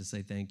to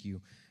say thank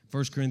you.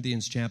 1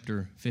 Corinthians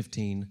chapter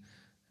 15,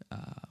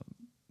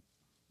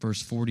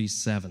 verse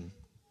 47.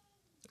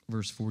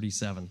 Verse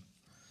 47.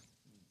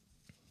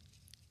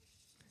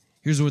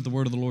 Here's what the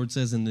word of the Lord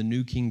says in the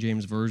New King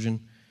James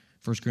Version.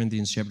 1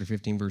 Corinthians chapter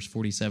 15, verse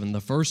 47. The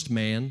first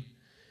man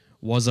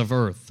was of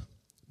earth,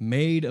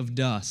 made of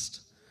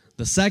dust.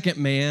 The second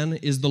man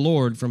is the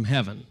Lord from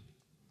heaven.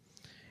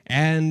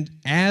 And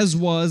as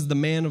was the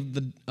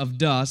man of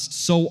dust,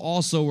 so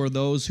also are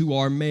those who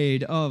are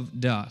made of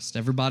dust.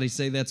 Everybody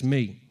say, that's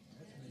me.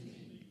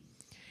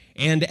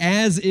 And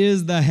as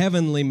is the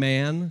heavenly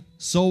man,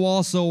 so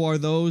also are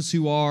those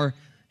who are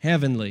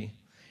heavenly.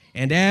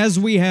 And as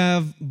we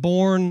have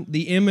borne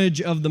the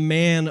image of the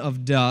man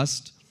of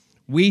dust,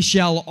 we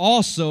shall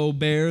also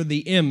bear the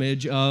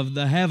image of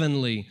the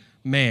heavenly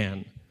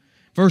man.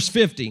 Verse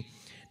 50.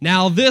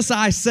 Now this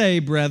I say,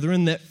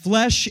 brethren, that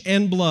flesh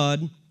and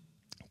blood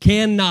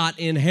cannot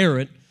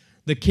inherit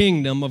the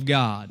kingdom of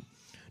God,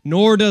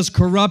 nor does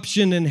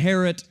corruption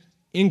inherit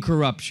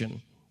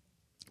incorruption.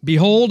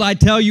 Behold, I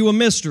tell you a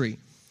mystery.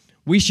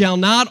 We shall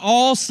not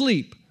all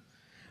sleep,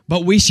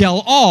 but we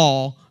shall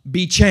all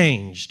be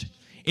changed.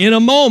 In a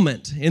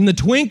moment, in the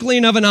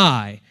twinkling of an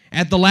eye,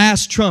 at the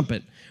last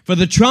trumpet. For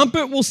the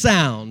trumpet will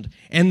sound,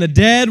 and the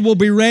dead will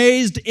be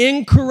raised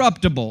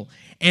incorruptible,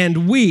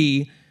 and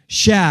we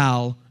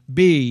shall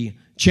be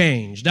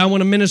changed. I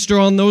want to minister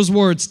on those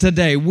words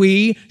today.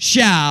 We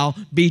shall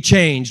be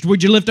changed.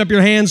 Would you lift up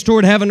your hands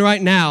toward heaven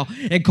right now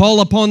and call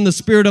upon the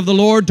Spirit of the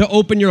Lord to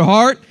open your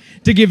heart,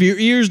 to give your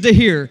ears to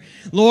hear?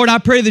 Lord, I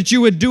pray that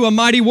you would do a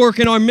mighty work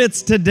in our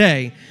midst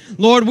today.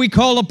 Lord, we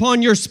call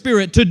upon your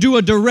Spirit to do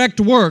a direct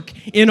work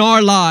in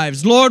our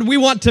lives. Lord, we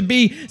want to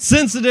be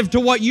sensitive to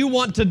what you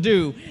want to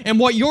do and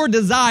what your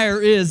desire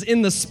is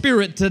in the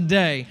Spirit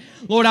today.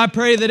 Lord, I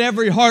pray that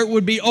every heart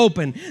would be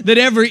open, that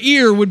every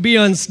ear would be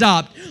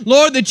unstopped.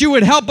 Lord, that you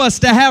would help us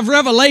to have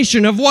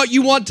revelation of what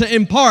you want to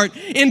impart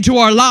into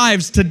our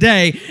lives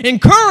today.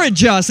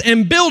 Encourage us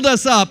and build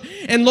us up.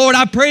 And Lord,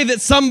 I pray that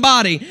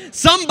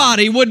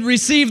somebody would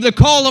receive the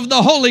call of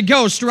the Holy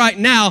Ghost right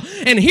now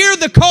and hear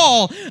the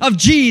call of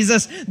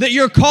Jesus, that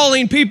you're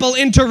calling people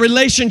into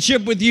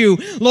relationship with you.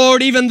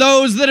 Lord, even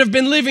those that have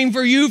been living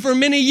for you for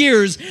many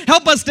years,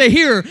 help us to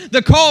hear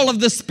the call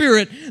of the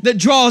Spirit that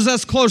draws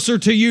us closer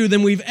to you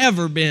than we've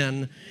ever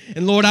been.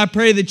 And Lord, I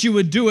pray that you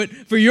would do it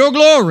for your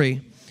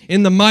glory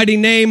in the mighty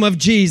name of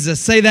Jesus.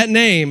 Say that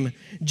name,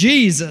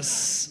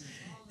 Jesus.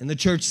 And the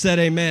church said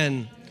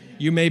amen.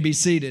 You may be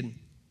seated.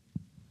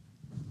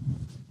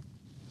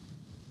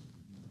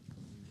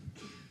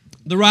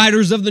 The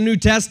writers of the New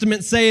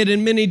Testament say it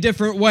in many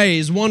different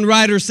ways. One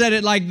writer said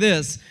it like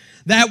this: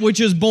 that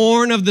which is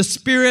born of the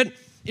Spirit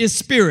is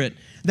spirit.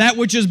 That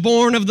which is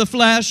born of the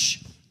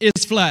flesh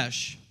is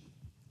flesh.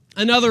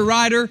 Another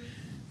writer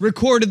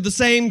recorded the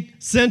same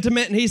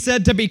sentiment, and he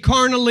said, to be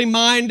carnally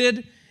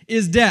minded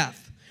is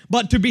death,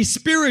 but to be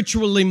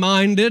spiritually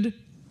minded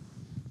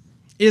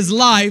is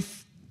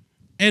life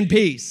and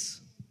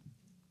peace.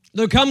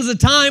 There comes a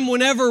time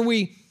whenever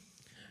we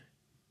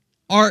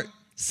are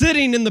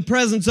sitting in the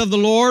presence of the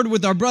Lord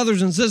with our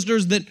brothers and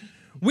sisters that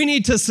we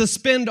need to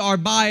suspend our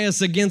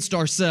bias against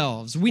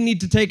ourselves. We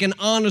need to take an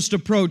honest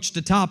approach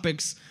to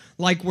topics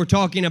like we're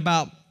talking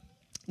about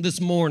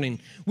this morning.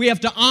 We have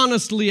to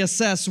honestly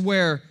assess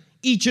where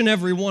each and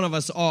every one of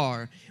us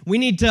are. We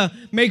need to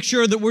make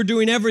sure that we're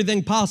doing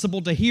everything possible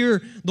to hear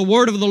the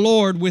word of the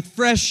Lord with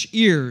fresh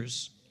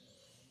ears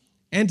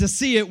and to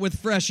see it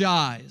with fresh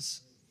eyes.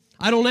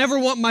 I don't ever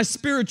want my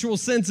spiritual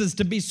senses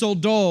to be so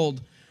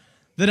dulled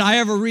that I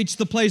ever reach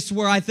the place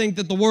where I think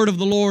that the word of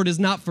the Lord is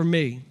not for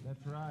me.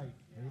 That's right.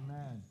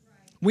 Amen.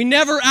 We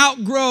never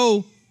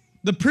outgrow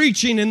the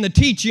preaching and the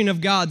teaching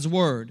of God's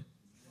word.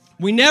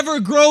 We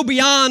never grow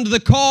beyond the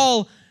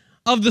call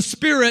of the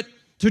Spirit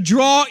to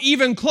draw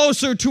even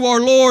closer to our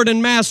Lord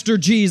and Master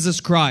Jesus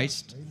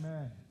Christ.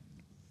 Amen.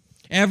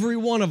 Every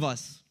one of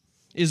us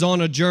is on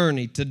a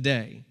journey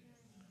today.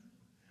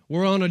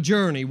 We're on a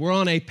journey. We're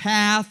on a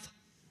path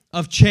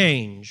of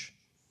change.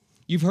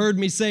 You've heard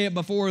me say it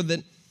before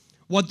that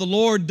what the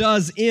Lord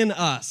does in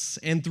us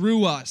and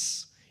through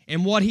us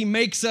and what He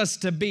makes us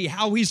to be,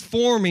 how He's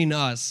forming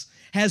us,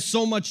 has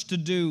so much to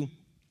do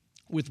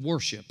with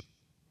worship.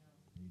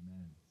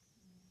 Amen.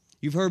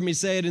 You've heard me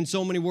say it in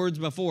so many words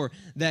before,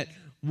 that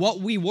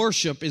what we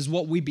worship is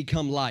what we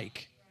become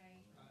like.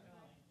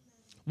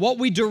 What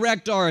we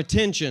direct our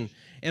attention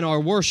and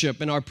our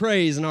worship and our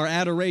praise and our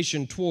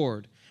adoration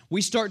toward,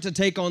 we start to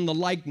take on the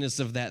likeness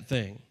of that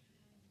thing.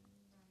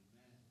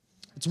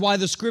 It's why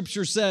the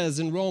scripture says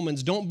in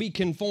Romans, don't be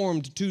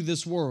conformed to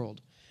this world,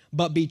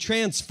 but be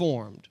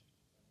transformed.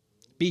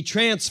 Be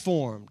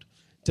transformed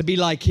to be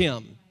like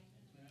Him.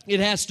 It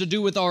has to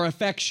do with our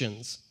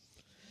affections.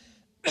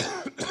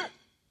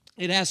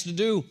 It has to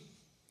do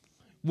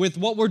with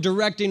what we're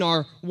directing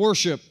our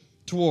worship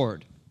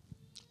toward.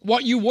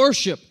 What you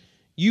worship,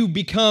 you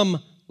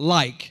become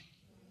like.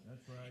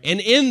 That's right. And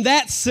in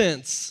that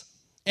sense,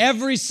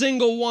 every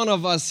single one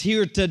of us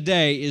here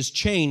today is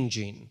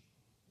changing.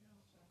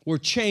 We're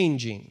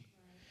changing.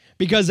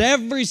 Because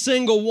every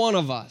single one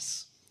of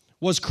us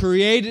was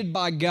created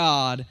by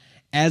God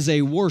as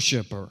a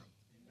worshiper.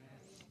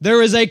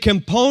 There is a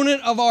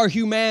component of our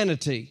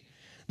humanity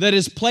that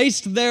is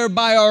placed there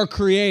by our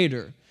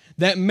Creator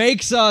that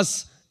makes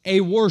us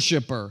a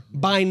worshiper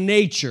by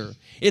nature.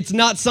 It's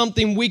not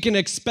something we can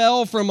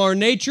expel from our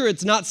nature.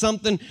 It's not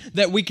something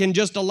that we can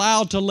just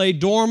allow to lay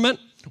dormant.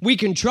 We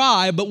can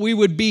try, but we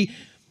would be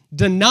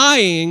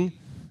denying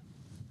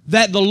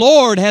that the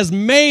Lord has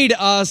made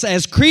us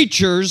as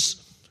creatures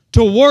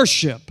to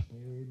worship.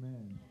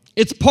 Amen.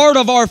 It's part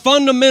of our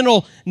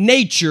fundamental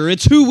nature.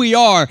 It's who we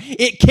are.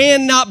 It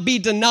cannot be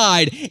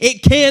denied.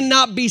 It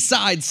cannot be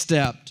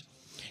sidestepped.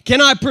 Can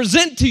I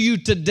present to you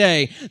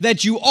today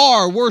that you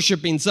are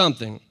worshiping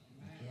something?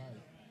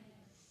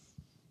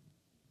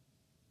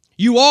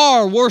 You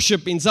are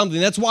worshiping something.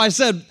 That's why I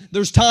said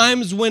there's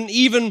times when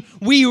even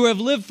we who have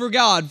lived for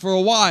God for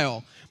a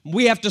while,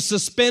 we have to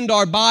suspend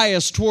our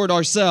bias toward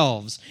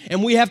ourselves.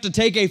 And we have to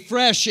take a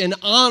fresh and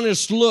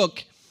honest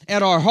look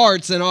at our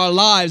hearts and our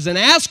lives and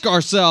ask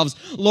ourselves,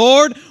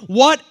 Lord,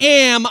 what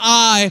am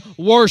I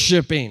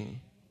worshiping?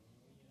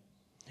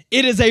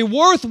 It is a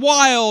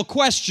worthwhile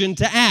question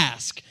to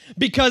ask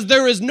because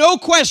there is no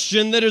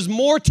question that is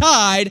more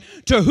tied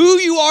to who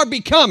you are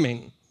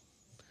becoming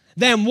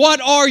than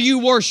what are you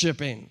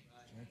worshiping.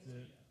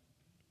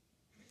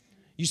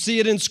 You see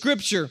it in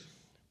Scripture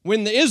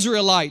when the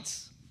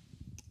Israelites,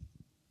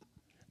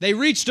 they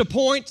reached a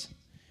point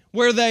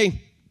where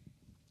they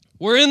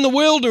were in the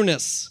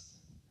wilderness.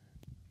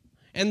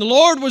 And the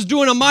Lord was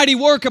doing a mighty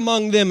work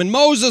among them, and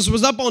Moses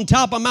was up on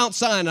top of Mount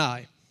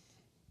Sinai.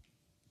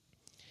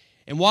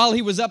 And while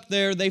he was up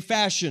there, they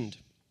fashioned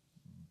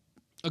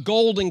a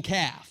golden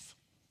calf,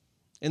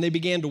 and they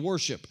began to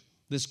worship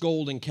this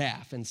golden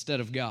calf instead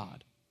of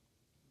God.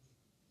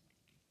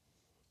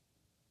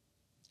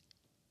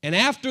 And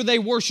after they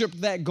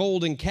worshiped that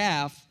golden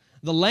calf,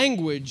 the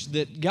language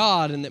that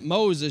God and that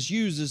Moses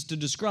uses to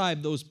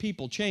describe those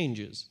people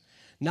changes.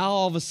 Now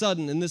all of a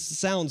sudden, and this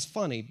sounds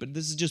funny, but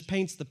this just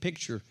paints the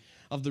picture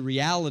of the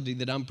reality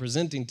that I'm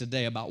presenting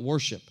today about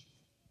worship.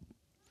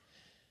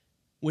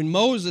 When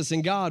Moses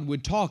and God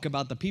would talk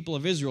about the people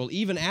of Israel,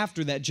 even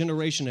after that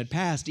generation had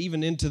passed,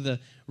 even into the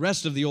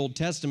rest of the Old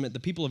Testament, the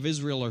people of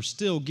Israel are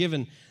still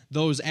given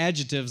those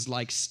adjectives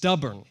like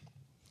stubborn,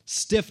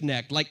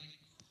 stiff-necked, like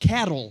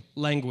cattle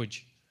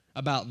language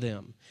about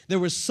them. There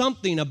was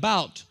something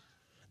about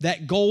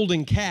that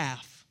golden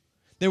calf.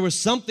 There was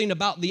something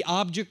about the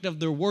object of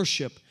their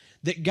worship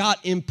that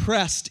got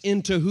impressed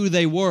into who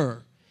they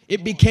were.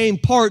 It became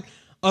part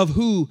of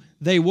who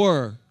they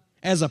were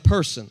as a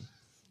person,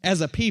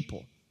 as a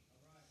people.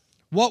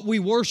 What we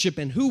worship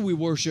and who we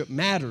worship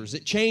matters.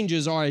 It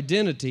changes our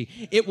identity.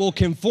 It will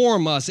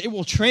conform us. It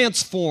will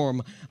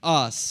transform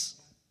us.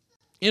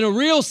 In a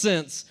real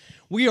sense,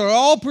 we are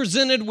all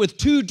presented with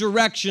two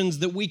directions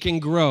that we can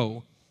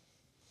grow.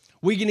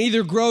 We can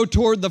either grow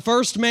toward the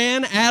first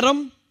man,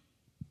 Adam,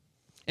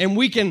 and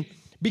we can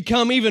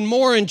become even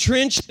more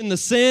entrenched in the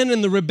sin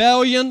and the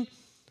rebellion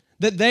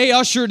that they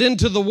ushered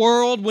into the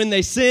world when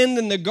they sinned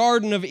in the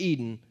Garden of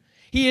Eden.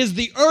 He is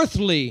the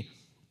earthly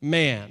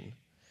man.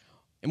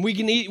 And we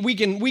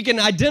can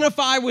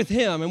identify with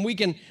him and we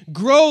can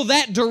grow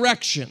that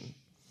direction.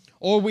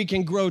 Or we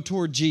can grow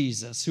toward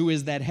Jesus, who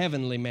is that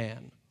heavenly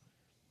man.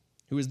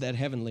 Who is that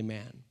heavenly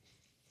man.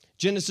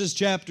 Genesis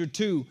chapter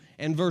 2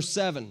 and verse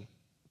 7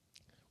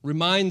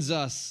 reminds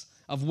us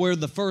of where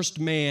the first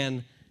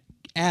man,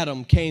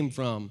 Adam, came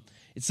from.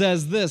 It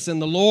says this,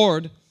 "And the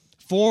Lord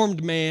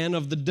formed man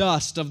of the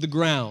dust of the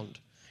ground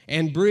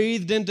and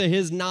breathed into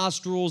his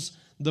nostrils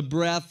the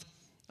breath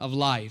of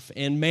life.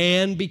 And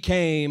man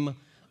became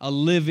a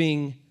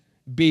living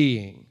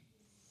being."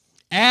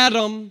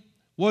 Adam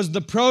was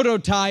the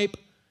prototype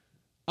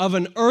of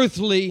an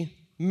earthly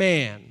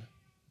man.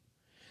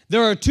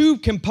 There are two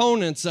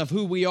components of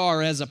who we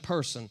are as a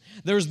person.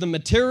 There's the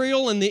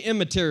material and the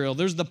immaterial.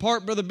 There's the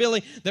part, Brother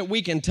Billy, that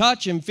we can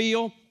touch and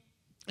feel,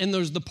 and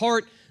there's the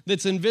part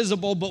that's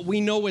invisible, but we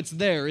know it's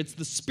there. It's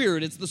the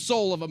spirit. It's the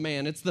soul of a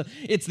man. It's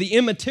the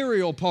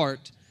immaterial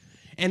part.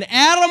 And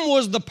Adam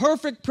was the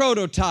perfect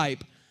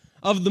prototype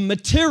of the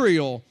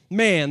material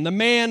man, the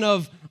man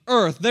of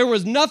earth. There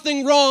was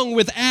nothing wrong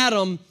with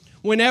Adam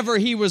whenever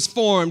he was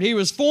formed. He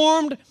was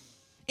formed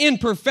in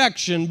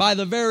perfection by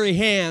the very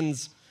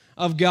hands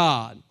of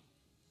God.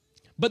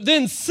 But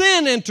then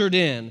sin entered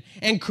in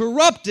and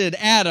corrupted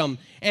Adam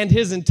and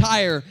his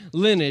entire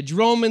lineage.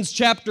 Romans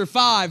chapter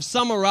 5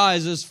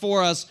 summarizes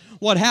for us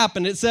what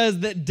happened. It says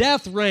that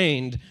death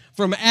reigned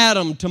from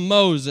Adam to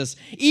Moses,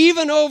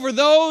 even over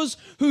those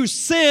whose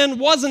sin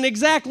wasn't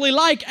exactly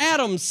like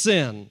Adam's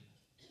sin.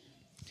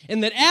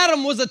 And that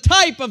Adam was a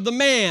type of the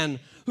man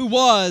who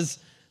was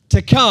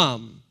to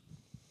come.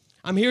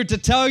 I'm here to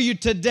tell you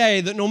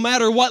today that no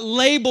matter what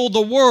label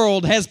the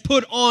world has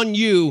put on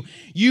you,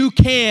 you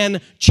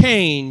can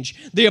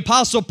change. The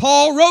Apostle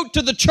Paul wrote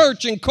to the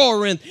church in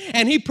Corinth,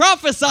 and he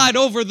prophesied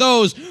over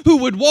those who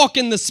would walk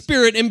in the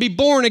Spirit and be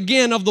born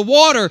again of the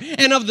water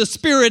and of the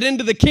Spirit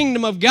into the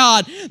kingdom of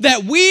God,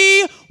 that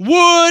we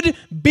would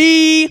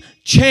be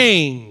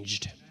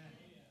changed.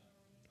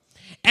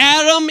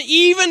 Adam,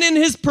 even in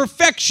his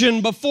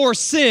perfection before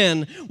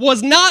sin,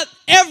 was not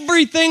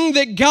everything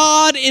that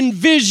God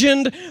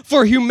envisioned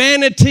for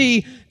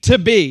humanity to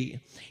be.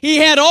 He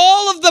had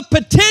all of the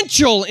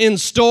potential in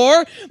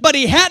store, but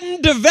he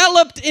hadn't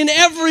developed in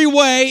every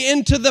way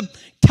into the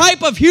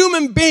type of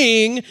human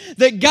being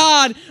that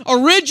God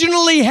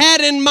originally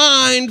had in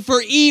mind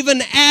for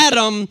even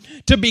Adam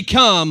to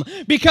become,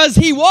 because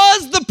he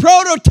was the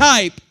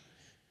prototype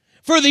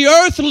for the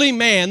earthly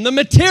man, the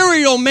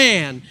material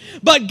man.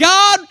 But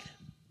God,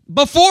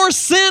 before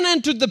sin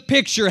entered the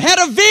picture, had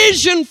a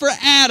vision for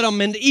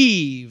Adam and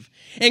Eve.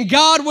 And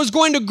God was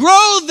going to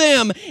grow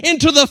them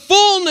into the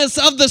fullness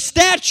of the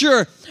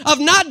stature of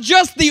not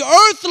just the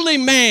earthly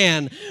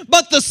man,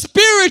 but the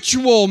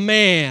spiritual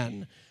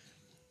man.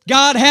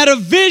 God had a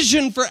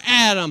vision for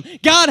Adam.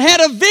 God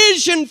had a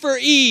vision for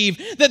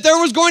Eve, that there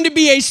was going to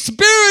be a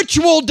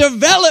spiritual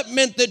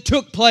development that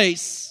took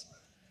place.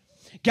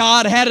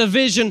 God had a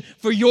vision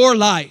for your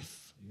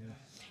life.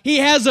 He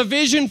has a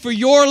vision for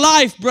your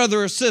life,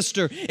 brother or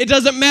sister. It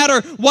doesn't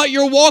matter what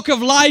your walk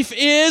of life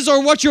is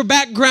or what your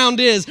background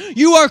is.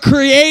 You are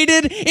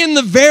created in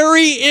the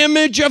very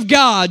image of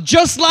God,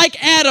 just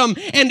like Adam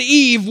and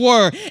Eve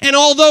were. And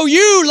although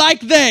you,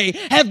 like they,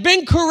 have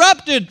been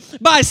corrupted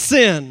by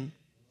sin,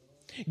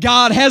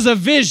 God has a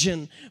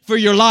vision for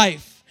your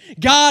life.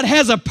 God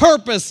has a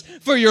purpose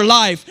for your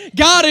life.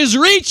 God is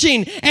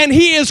reaching and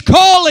He is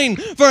calling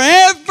for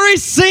every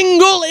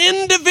single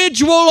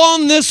individual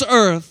on this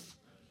earth.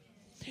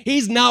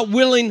 He's not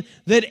willing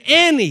that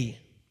any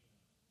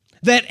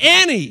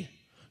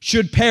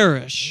should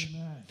perish,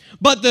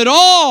 but that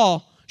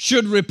all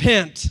should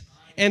repent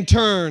and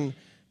turn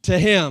to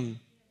Him.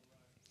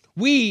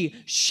 We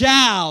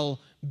shall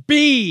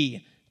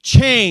be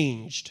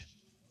changed.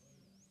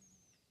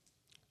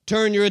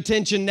 Turn your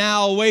attention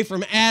now away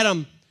from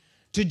Adam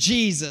to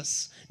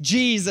Jesus.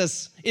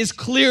 Jesus is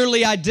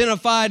clearly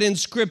identified in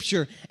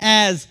Scripture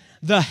as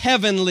the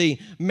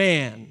heavenly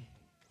man.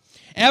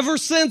 Ever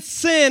since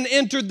sin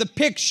entered the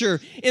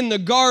picture in the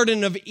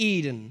Garden of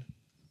Eden,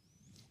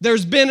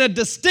 there's been a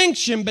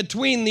distinction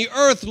between the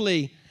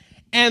earthly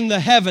and the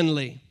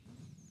heavenly.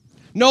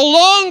 No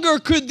longer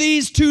could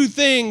these two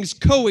things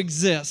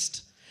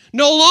coexist.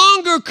 No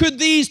longer could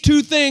these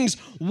two things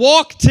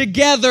walk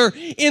together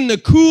in the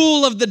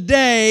cool of the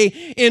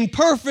day in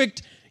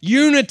perfect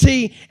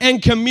unity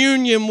and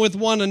communion with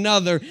one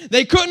another.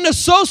 They couldn't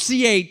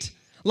associate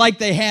like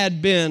they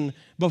had been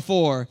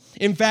before.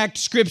 In fact,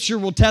 Scripture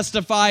will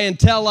testify and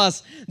tell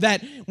us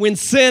that when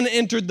sin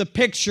entered the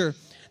picture,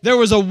 there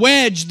was a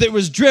wedge that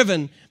was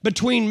driven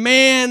between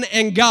man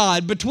and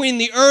God, between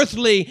the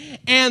earthly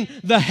and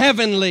the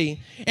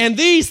heavenly. And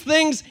these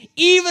things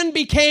even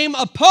became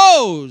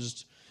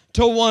opposed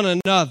to one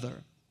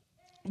another.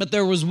 But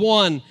there was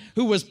one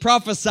who was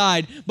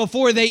prophesied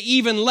before they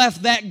even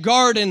left that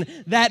garden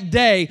that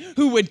day,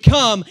 who would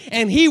come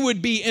and He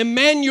would be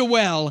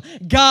Emmanuel,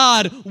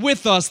 God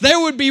with us. There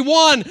would be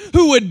one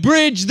who would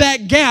bridge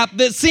that gap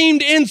that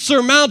seemed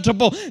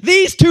insurmountable.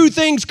 These two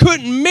things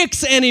couldn't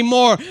mix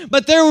anymore,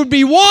 but there would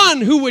be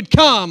one who would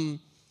come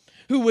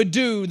who would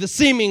do the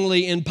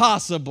seemingly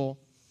impossible.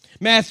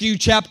 Matthew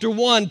chapter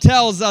 1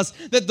 tells us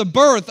that the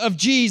birth of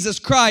Jesus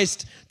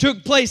Christ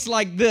took place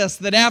like this,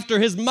 that after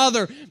his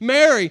mother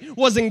Mary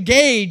was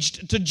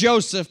engaged to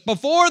Joseph,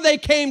 before they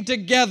came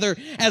together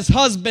as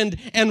husband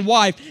and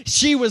wife,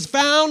 she was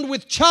found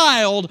with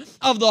child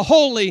of the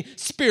Holy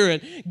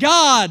Spirit.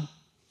 God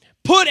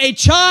put a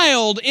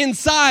child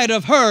inside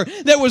of her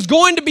that was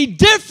going to be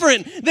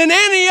different than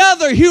any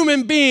other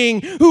human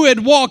being who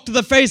had walked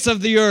the face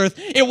of the earth.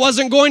 It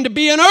wasn't going to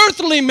be an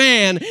earthly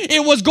man.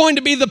 It was going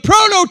to be the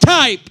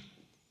prototype,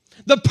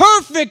 the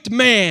perfect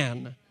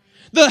man,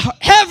 the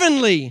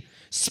heavenly,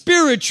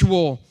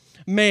 spiritual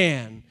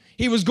man.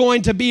 He was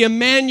going to be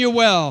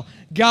Emmanuel,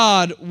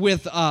 God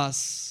with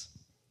us.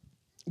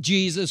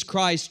 Jesus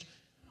Christ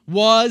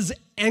was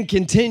and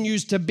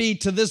continues to be,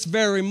 to this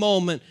very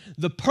moment,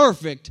 the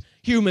perfect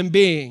human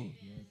being.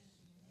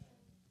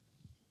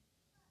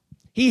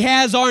 He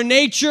has our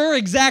nature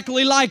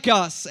exactly like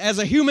us as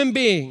a human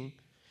being,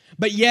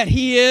 but yet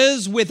He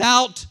is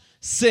without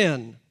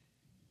sin.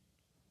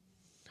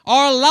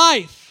 Our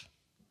life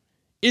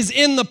is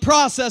in the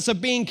process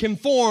of being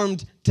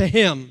conformed to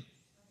Him.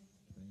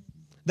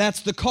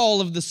 That's the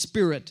call of the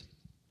Spirit.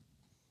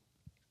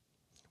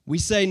 We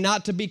say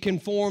not to be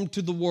conformed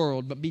to the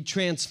world, but be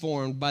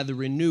transformed by the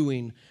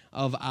renewing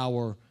of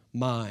our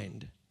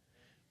mind.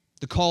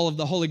 The call of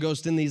the Holy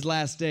Ghost in these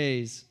last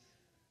days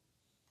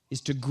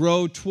is to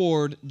grow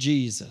toward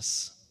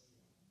Jesus.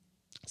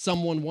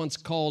 Someone once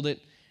called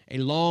it a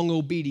long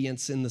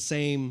obedience in the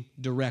same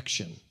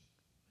direction.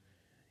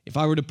 If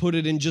I were to put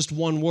it in just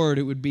one word,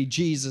 it would be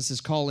Jesus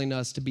is calling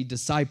us to be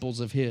disciples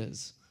of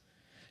His,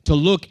 to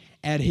look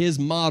at His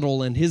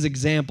model and His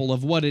example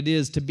of what it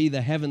is to be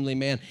the heavenly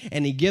man.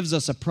 And He gives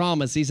us a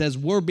promise. He says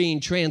we're being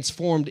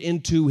transformed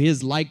into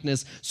His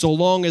likeness so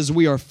long as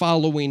we are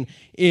following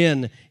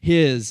in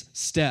His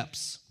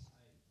steps.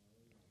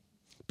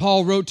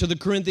 Paul wrote to the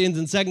Corinthians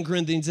in 2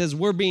 Corinthians, says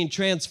we're being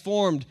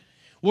transformed,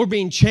 we're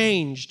being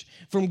changed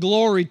from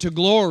glory to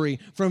glory,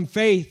 from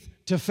faith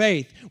to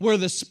faith. Where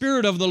the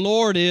Spirit of the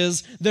Lord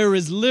is, there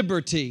is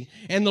liberty.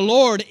 And the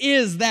Lord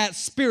is that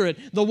Spirit.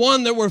 The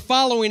one that we're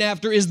following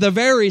after is the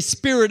very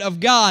Spirit of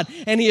God.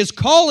 And He is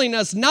calling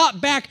us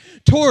not back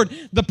toward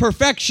the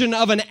perfection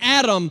of an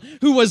Adam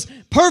who was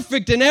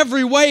perfect in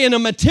every way in a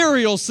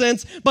material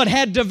sense, but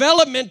had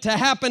development to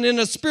happen in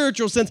a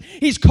spiritual sense.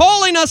 He's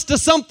calling us to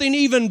something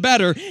even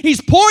better.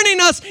 He's pointing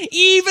us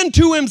even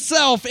to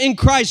Himself in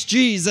Christ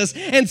Jesus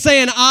and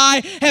saying,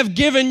 I have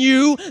given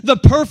you the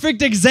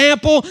perfect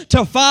example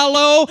to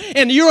follow,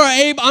 and you are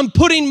able, I'm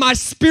putting my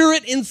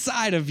Spirit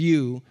inside of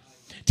you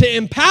to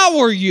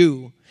empower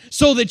you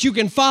so that you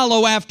can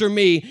follow after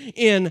me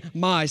in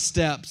my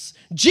steps.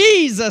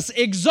 Jesus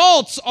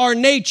exalts our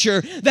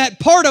nature, that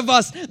part of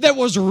us that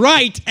was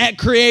right at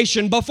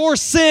creation before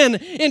sin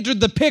entered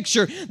the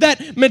picture,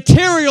 that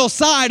material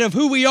side of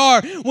who we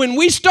are. When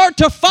we start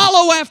to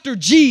follow after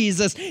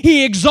Jesus,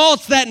 He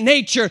exalts that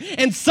nature,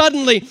 and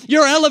suddenly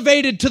you're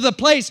elevated to the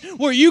place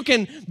where you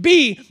can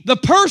be the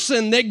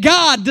person that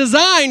God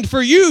designed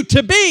for you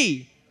to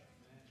be.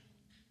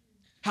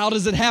 How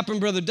does it happen,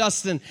 Brother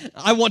Dustin?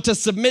 I want to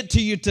submit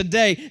to you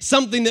today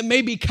something that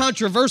may be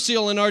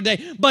controversial in our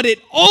day, but it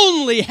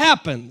only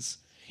happens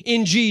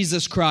in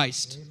Jesus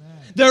Christ. Amen.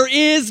 There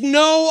is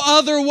no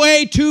other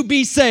way to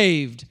be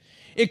saved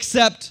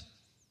except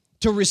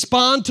to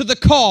respond to the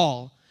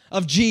call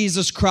of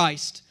Jesus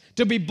Christ,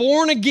 to be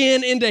born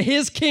again into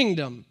His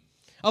kingdom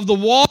of the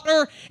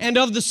water and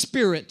of the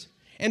Spirit,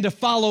 and to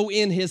follow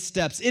in His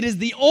steps. It is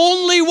the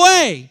only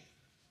way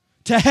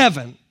to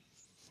heaven.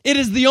 It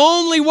is the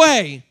only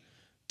way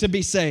to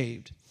be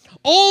saved.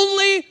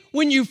 Only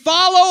when you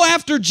follow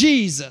after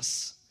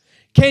Jesus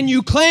can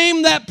you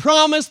claim that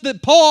promise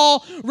that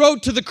Paul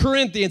wrote to the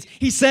Corinthians.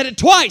 He said it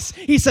twice.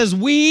 He says,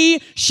 we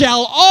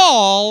shall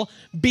all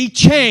be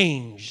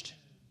changed.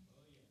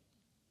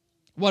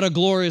 What a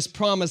glorious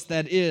promise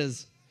that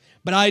is.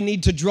 But I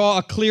need to draw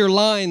a clear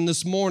line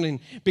this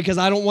morning because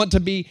I don't want to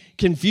be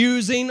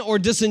confusing or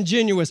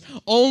disingenuous.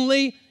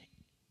 Only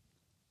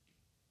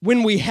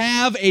when we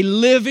have a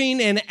living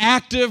and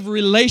active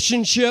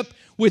relationship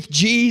with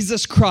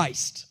Jesus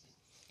Christ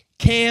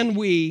can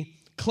we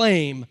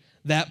claim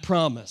that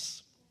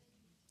promise.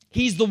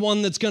 He's the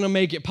one that's going to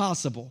make it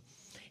possible.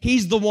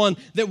 He's the one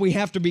that we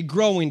have to be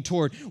growing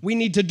toward. We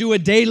need to do a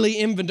daily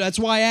inventory. That's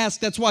why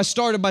I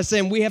started by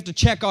saying we have to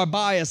check our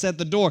bias at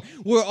the door.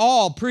 We're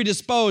all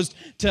predisposed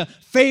to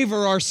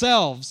favor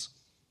ourselves.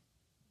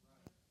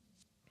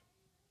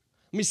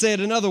 Let me say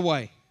it another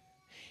way.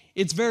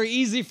 It's very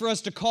easy for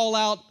us to call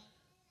out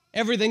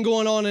everything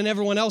going on in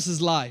everyone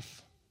else's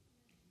life,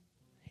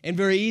 and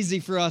very easy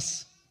for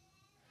us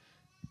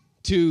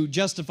to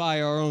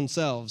justify our own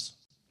selves.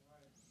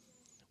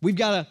 We've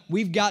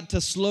got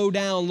to slow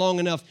down long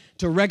enough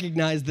to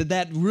recognize that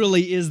that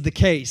really is the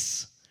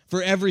case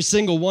for every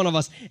single one of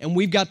us, and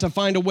we've got to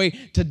find a way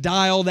to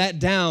dial that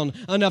down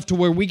enough to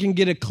where we can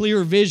get a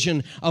clear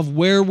vision of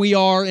where we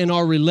are in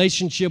our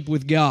relationship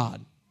with God.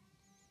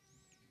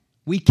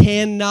 We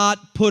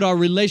cannot put our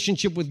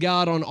relationship with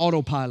God on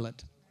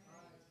autopilot.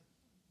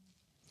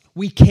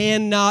 We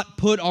cannot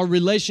put our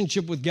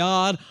relationship with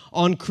God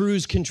on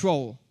cruise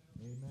control.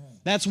 Amen.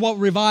 That's what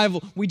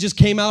revival, we just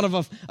came out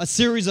of a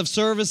series of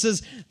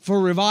services for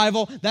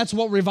revival. That's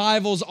what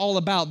revival is all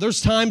about. There's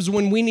times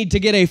when we need to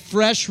get a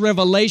fresh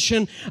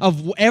revelation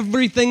of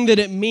everything that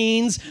it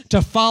means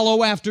to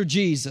follow after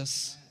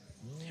Jesus.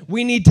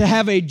 We need to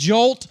have a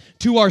jolt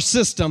to our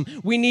system.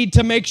 We need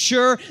to make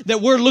sure that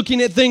we're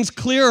looking at things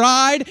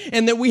clear-eyed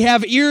and that we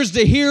have ears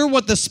to hear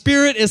what the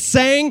Spirit is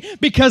saying,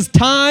 because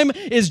time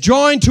is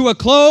drawing to a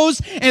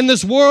close and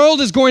this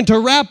world is going to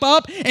wrap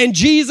up and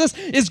Jesus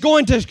is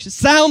going to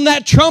sound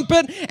that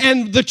trumpet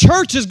and the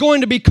church is going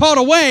to be caught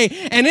away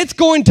and it's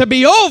going to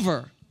be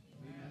over.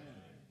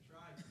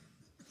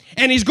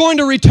 And He's going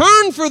to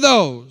return for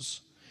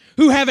those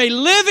who have a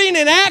living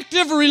and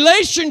active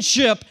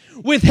relationship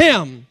with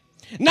Him.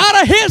 Not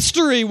a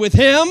history with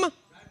Him,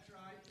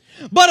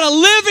 but a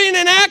living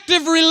and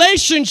active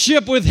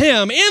relationship with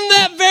Him in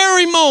that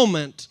very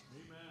moment.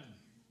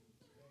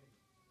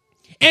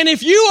 And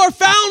if you are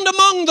found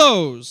among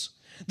those,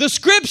 the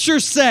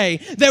Scriptures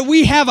say that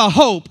we have a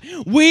hope.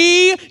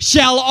 We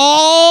shall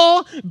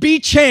all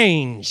be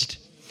changed.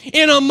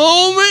 In a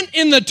moment,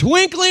 in the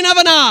twinkling of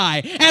an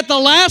eye, at the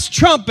last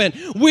trumpet,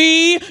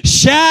 we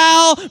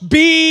shall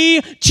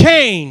be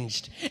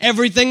changed.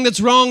 Everything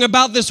that's wrong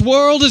about this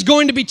world is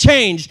going to be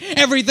changed.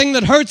 Everything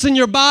that hurts in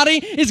your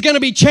body is going to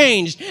be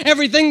changed.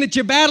 Everything that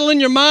you battle in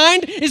your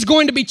mind is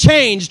going to be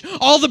changed.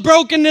 All the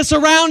brokenness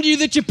around you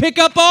that you pick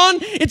up on,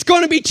 it's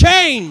going to be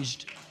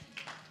changed.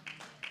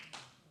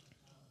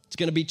 It's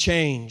going to be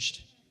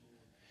changed.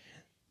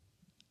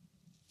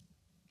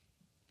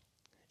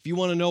 If you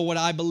want to know what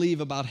I believe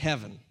about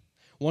heaven,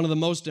 one of the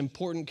most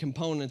important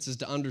components is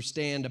to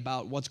understand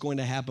about what's going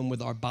to happen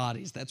with our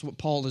bodies. That's what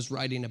Paul is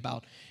writing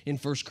about in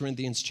 1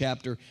 Corinthians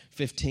chapter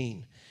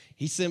 15.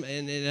 He said,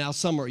 and I'll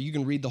summarize, you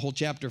can read the whole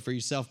chapter for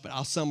yourself, but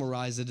I'll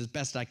summarize it as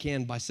best I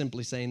can by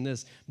simply saying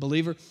this.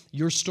 Believer,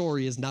 your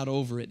story is not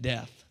over at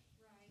death.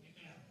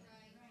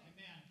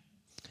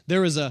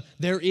 There is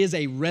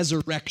a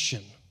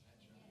resurrection,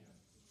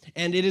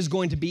 and it is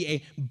going to be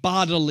a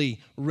bodily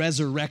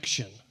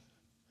resurrection.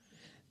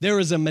 There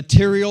is a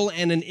material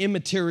and an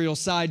immaterial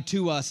side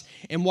to us.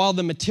 And while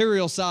the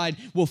material side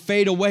will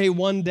fade away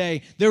one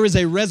day, there is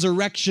a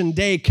resurrection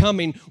day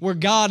coming where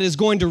God is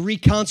going to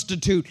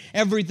reconstitute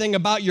everything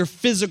about your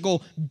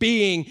physical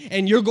being.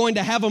 And you're going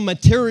to have a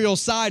material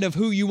side of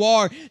who you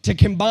are to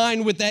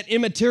combine with that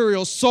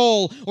immaterial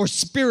soul or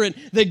spirit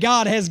that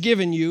God has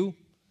given you.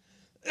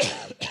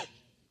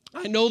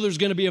 I know there's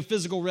going to be a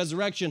physical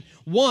resurrection.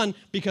 One,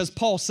 because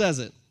Paul says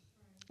it,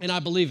 and I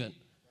believe it.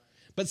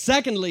 But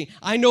secondly,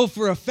 I know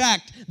for a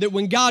fact that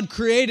when God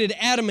created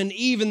Adam and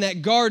Eve in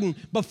that garden,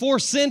 before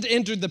sin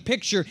entered the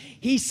picture,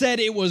 He said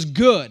it was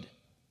good.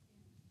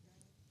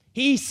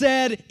 He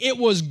said it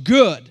was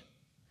good.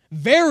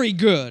 Very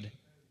good,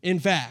 in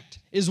fact,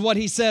 is what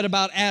He said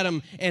about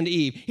Adam and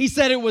Eve. He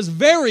said it was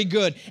very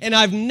good, and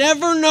I've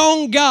never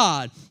known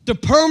God to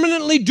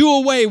permanently do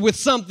away with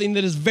something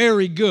that is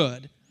very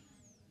good.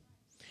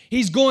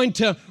 He's going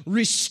to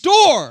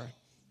restore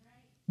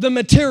the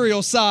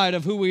material side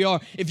of who we are.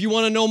 If you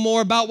want to know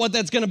more about what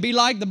that's going to be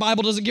like, the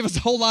Bible doesn't give us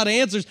a whole lot of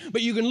answers,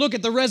 but you can look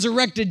at the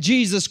resurrected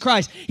Jesus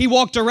Christ. He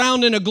walked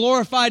around in a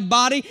glorified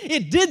body.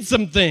 It did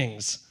some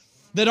things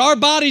that our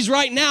bodies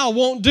right now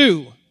won't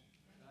do.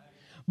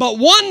 But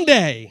one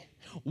day,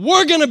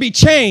 we're going to be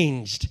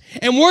changed,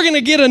 and we're going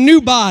to get a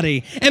new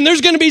body, and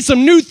there's going to be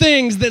some new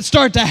things that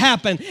start to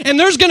happen, and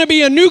there's going to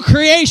be a new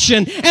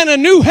creation, and a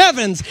new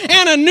heavens,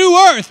 and a new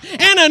earth,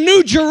 and a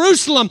new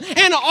Jerusalem,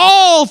 and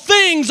all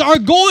things are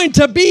going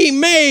to be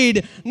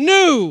made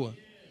new.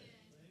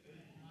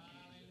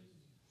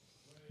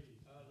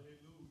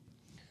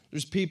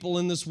 There's people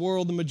in this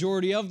world, the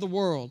majority of the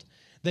world,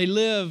 they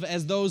live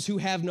as those who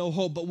have no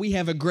hope, but we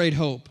have a great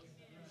hope.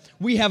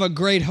 We have a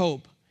great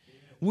hope.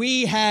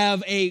 We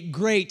have a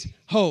great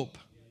hope.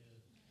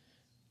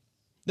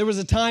 There was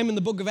a time in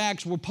the book of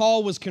Acts where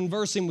Paul was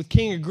conversing with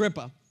King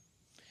Agrippa.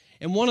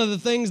 And one of the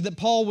things that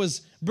Paul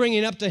was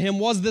bringing up to him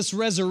was this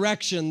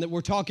resurrection that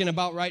we're talking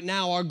about right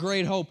now, our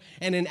great hope.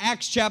 And in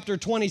Acts chapter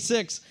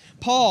 26,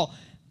 Paul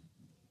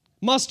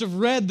must have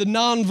read the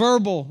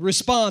nonverbal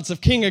response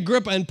of King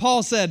Agrippa. And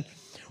Paul said,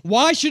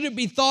 "Why should it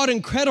be thought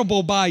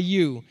incredible by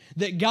you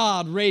that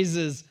God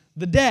raises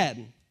the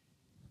dead?"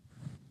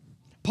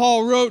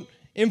 Paul wrote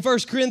in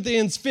 1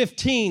 Corinthians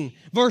 15,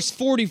 verse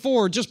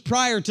 44, just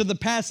prior to the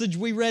passage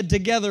we read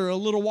together a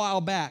little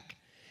while back.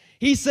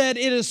 He said,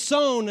 "It is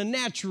sown a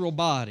natural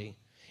body.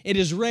 It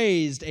is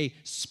raised a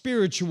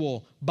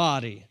spiritual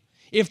body.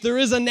 If there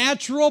is a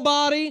natural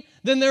body,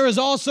 then there is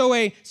also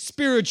a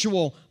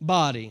spiritual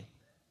body."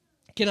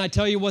 Can I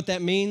tell you what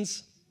that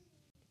means?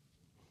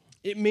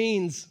 It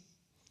means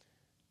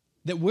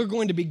that we're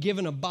going to be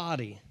given a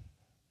body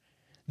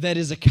that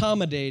is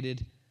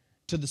accommodated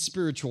to the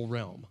spiritual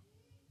realm.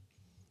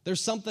 There's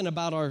something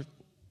about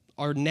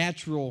our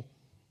natural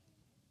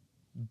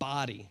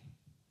body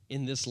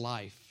in this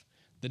life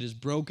that is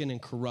broken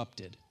and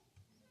corrupted.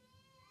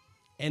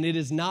 And it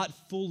is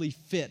not fully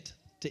fit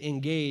to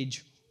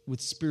engage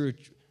with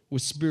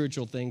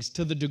spiritual things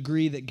to the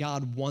degree that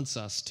God wants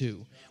us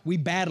to. We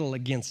battle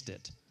against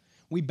it.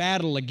 We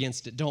battle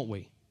against it, don't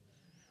we?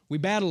 We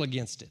battle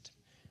against it.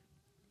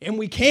 And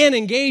we can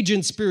engage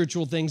in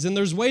spiritual things, and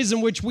there's ways in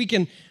which we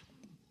can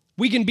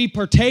be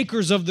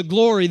partakers of the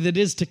glory that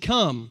is to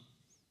come.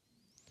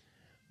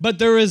 But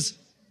there is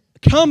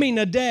coming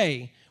a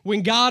day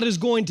when God is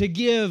going to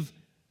give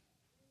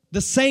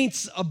the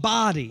saints a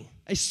body,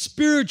 a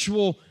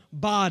spiritual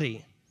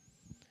body.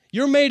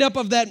 You're made up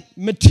of that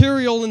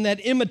material and that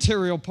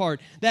immaterial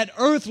part, that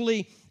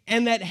earthly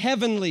and that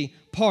heavenly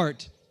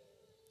part.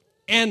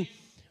 And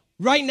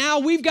right now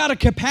we've got a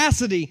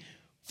capacity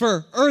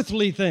for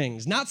earthly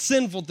things, not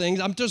sinful things.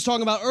 I'm just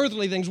talking about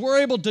earthly things. We're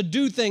able to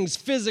do things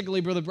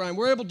physically, Brother Brian.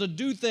 We're able to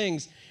do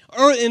things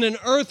in an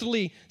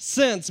earthly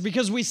sense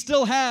because we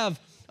still have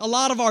a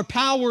lot of our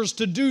powers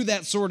to do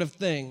that sort of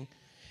thing.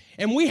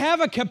 And we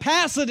have a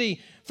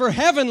capacity for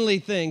heavenly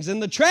things.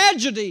 And the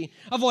tragedy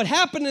of what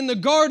happened in the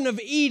Garden of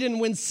Eden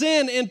when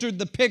sin entered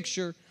the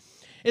picture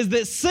is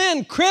that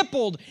sin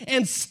crippled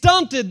and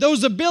stunted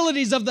those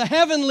abilities of the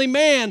heavenly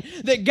man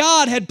that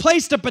God had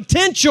placed a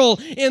potential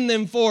in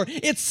them for.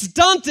 It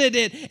stunted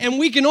it, and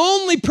we can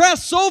only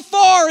press so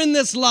far in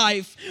this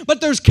life.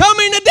 But there's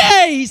coming a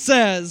day, he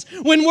says,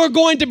 when we're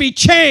going to be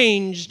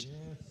changed.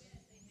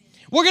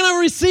 We're going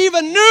to receive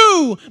a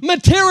new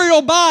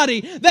material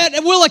body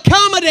that will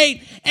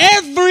accommodate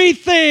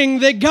everything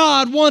that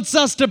God wants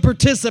us to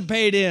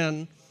participate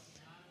in.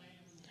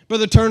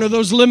 Brother Turner,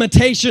 those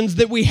limitations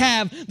that we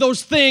have,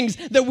 those things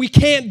that we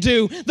can't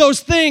do, those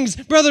things,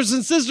 brothers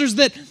and sisters,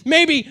 that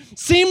maybe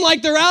seem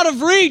like they're out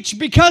of reach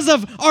because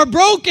of our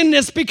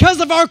brokenness, because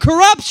of our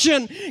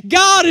corruption,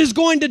 God is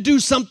going to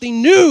do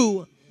something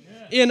new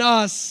in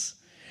us.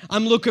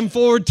 I'm looking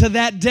forward to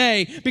that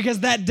day, because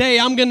that day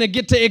I'm going to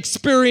get to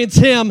experience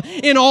Him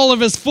in all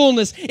of His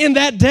fullness. In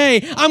that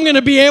day, I'm going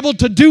to be able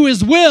to do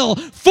His will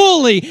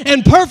fully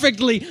and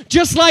perfectly,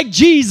 just like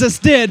Jesus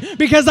did,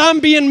 because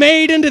I'm being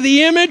made into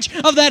the image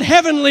of that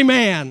heavenly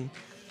man.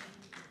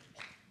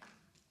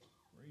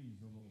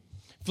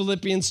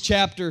 Philippians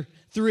chapter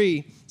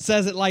 3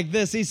 says it like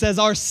this. He says,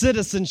 our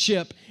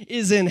citizenship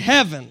is in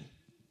heaven,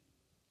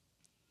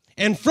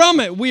 and from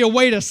it we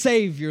await a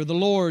Savior, the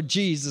Lord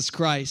Jesus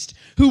Christ,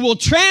 who will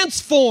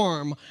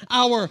transform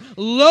our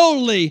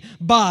lowly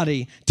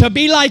body to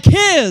be like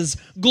His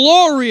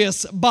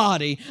glorious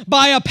body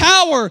by a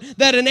power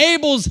that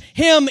enables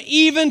Him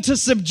even to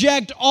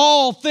subject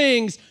all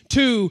things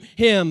to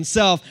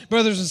Himself.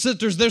 Brothers and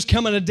sisters, there's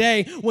coming a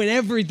day when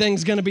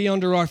everything's going to be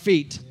under our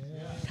feet.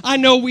 I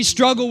know we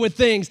struggle with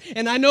things,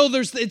 and I know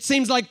it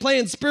seems like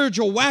playing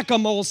spiritual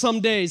whack-a-mole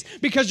some days,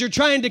 because you're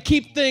trying to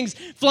keep things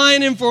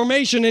flying in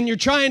formation, and you're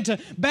trying to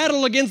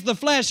battle against the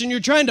flesh, and you're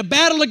trying to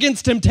battle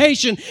against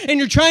temptation, and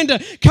you're trying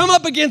to come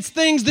up against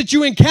things that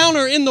you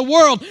encounter in the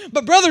world.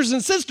 But brothers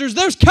and sisters,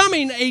 there's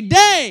coming a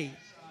day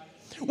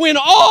when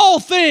all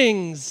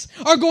things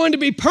are going to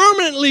be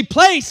permanently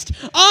placed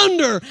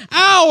under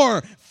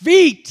our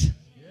feet.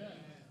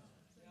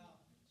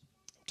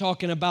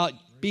 Talking about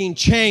being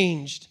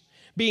changed.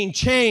 Being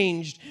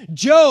changed.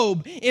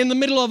 Job, in the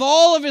middle of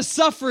all of his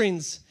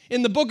sufferings,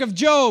 in the book of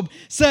Job,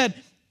 said,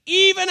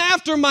 even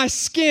after my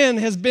skin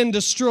has been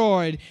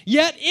destroyed,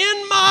 yet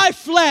in my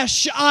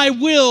flesh I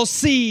will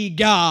see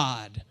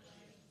God.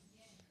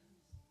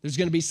 There's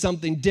going to be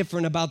something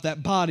different about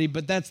that body,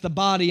 but that's the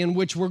body in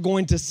which we're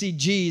going to see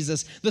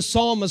Jesus. The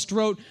psalmist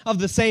wrote of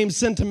the same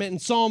sentiment in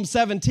Psalm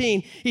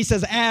 17. He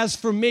says, as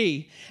for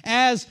me,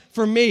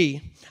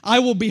 I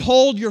will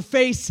behold your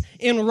face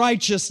in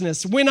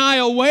righteousness. When I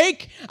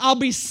awake, I'll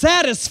be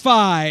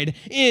satisfied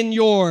in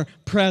your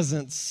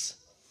presence.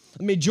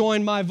 Let me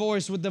join my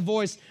voice with the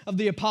voice of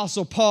the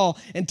Apostle Paul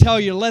and tell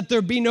you, let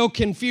there be no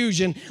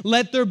confusion.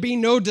 Let there be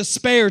no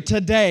despair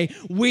today.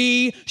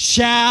 We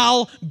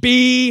shall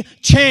be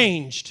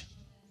changed.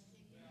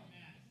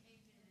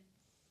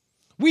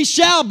 We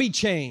shall be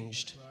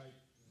changed.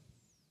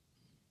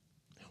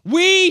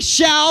 We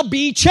shall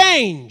be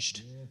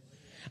changed.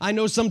 I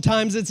know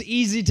sometimes it's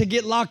easy to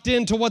get locked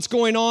into what's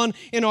going on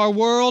in our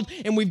world,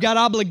 and we've got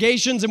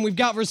obligations, and we've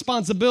got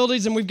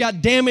responsibilities, and we've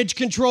got damage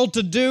control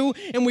to do,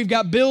 and we've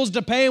got bills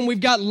to pay, and we've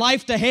got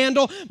life to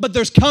handle. But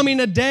there's coming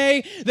a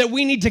day that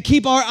we need to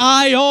keep our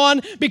eye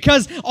on,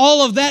 because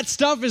all of that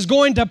stuff is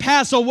going to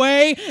pass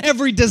away.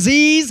 Every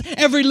disease,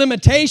 every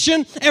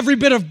limitation, every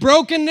bit of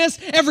brokenness,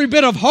 every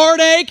bit of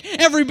heartache,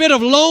 every bit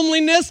of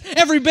loneliness,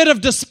 every bit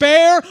of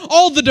despair,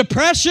 all the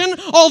depression,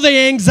 all the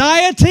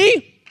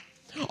anxiety,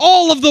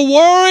 all of the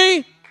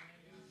worry,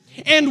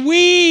 and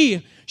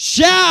we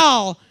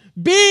shall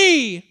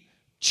be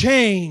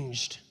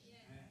changed.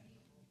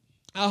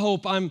 I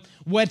hope I'm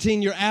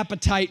whetting your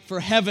appetite for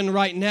heaven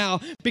right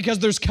now, because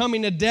there's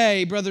coming a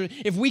day, brother,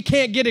 if we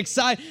can't get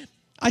excited.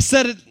 I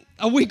said it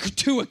a week or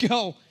two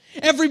ago.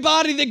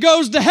 Everybody that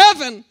goes to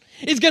heaven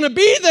is going to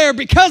be there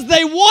because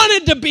they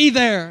wanted to be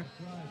there.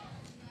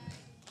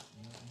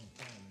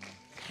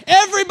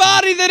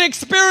 Everybody that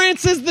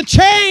experiences the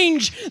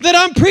change that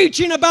I'm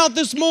preaching about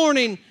this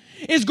morning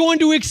is going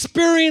to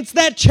experience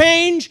that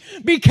change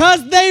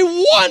because they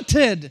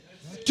wanted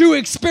to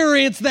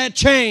experience that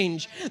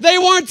change. They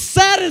weren't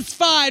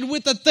satisfied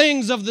with the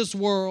things of this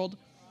world.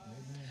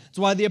 That's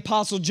why the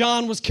Apostle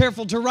John was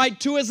careful to write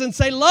to us and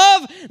say,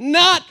 love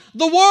not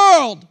the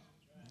world,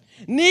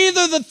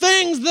 neither the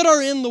things that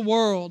are in the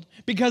world.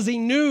 Because he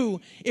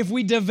knew if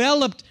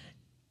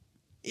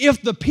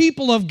the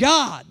people of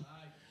God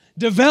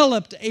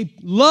developed a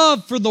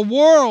love for the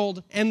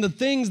world and the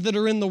things that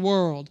are in the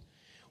world,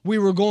 we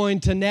were going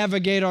to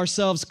navigate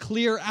ourselves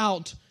clear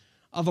out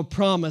of a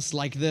promise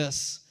like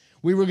this.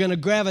 We were going to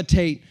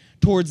gravitate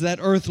towards that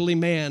earthly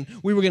man.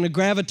 We were going to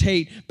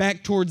gravitate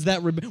back towards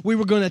that. We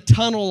were going to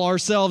tunnel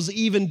ourselves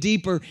even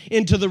deeper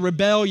into the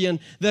rebellion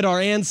that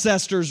our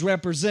ancestors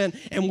represent,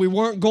 and we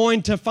weren't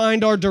going to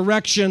find our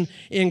direction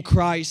in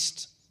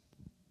Christ.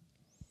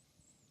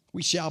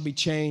 We shall be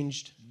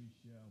changed.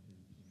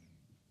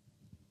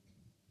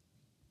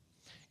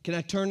 Can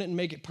I turn it and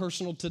make it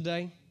personal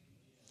today?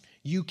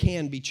 You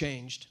can be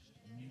changed.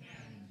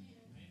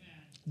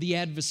 The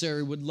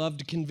adversary would love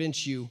to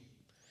convince you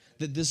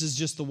that this is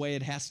just the way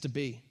it has to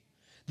be.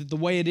 That the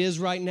way it is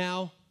right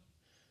now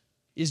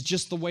is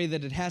just the way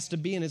that it has to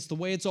be, and it's the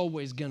way it's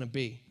always going to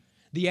be.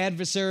 The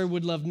adversary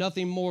would love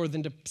nothing more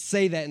than to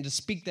say that and to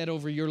speak that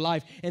over your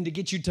life and to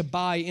get you to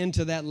buy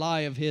into that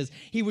lie of his.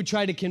 He would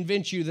try to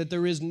convince you that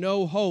there is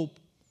no hope.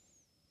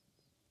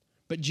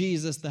 But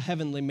Jesus, the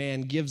heavenly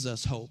man, gives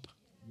us hope.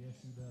 Yes,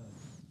 he does.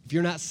 If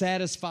you're not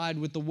satisfied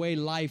with the way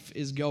life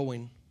is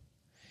going,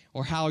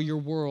 or how your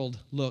world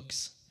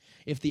looks,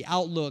 if the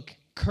outlook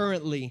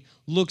currently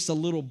looks a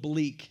little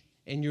bleak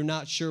and you're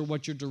not sure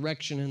what your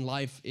direction in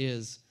life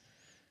is,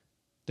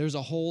 there's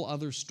a whole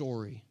other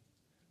story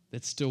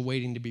that's still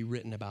waiting to be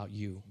written about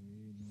you.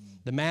 Amen.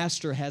 The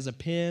Master has a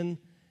pen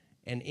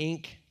and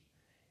ink,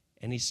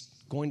 and he's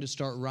going to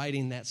start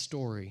writing that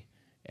story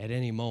at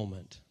any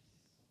moment.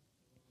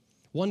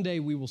 One day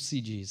we will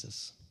see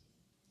Jesus.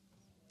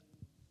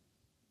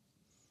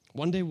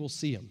 One day we'll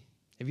see him.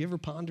 Have you ever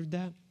pondered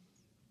that?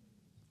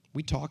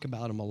 We talk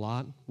about him a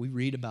lot. We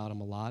read about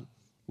him a lot.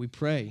 We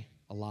pray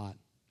a lot.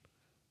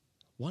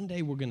 One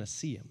day we're going to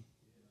see him.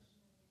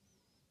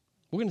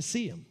 We're going to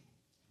see him.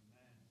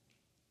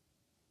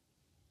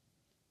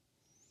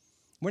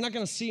 We're not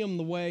going to see him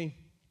the way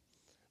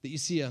that you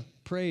see a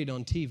parade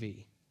on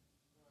TV.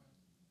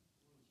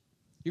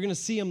 You're going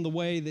to see him the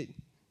way that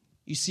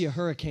you see a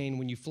hurricane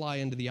when you fly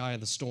into the eye of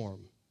the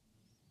storm.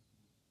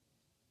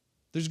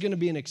 There's going to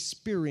be an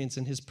experience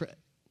in his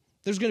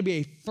there's going to be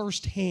a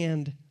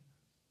firsthand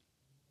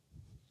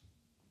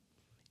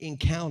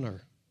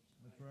encounter.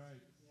 That's right.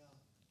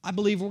 I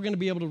believe we're going to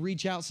be able to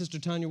reach out, Sister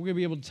Tanya. We're going to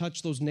be able to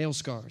touch those nail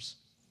scars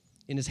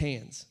in his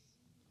hands.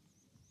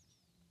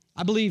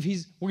 I believe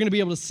we're going to be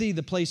able to see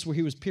the place where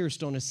he was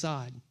pierced on his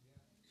side.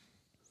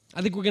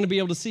 I think we're going to be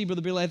able to see,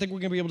 Brother Billy, I think we're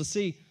going to be able to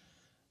see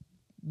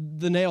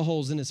the nail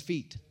holes in his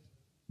feet.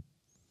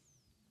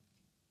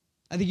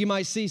 I think you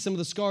might see some of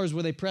the scars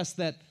where they pressed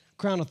that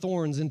crown of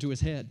thorns into his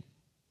head.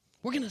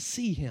 We're going to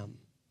see him.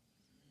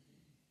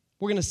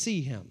 We're going to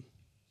see him.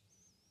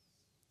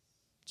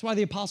 That's why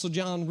the Apostle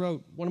John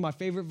wrote one of my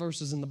favorite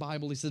verses in the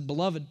Bible. He said,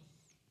 "Beloved,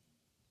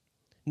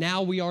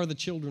 now we are the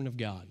children of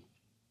God,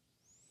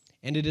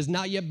 and it has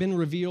not yet been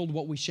revealed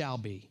what we shall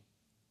be.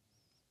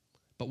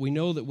 But we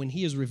know that when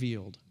he is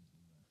revealed,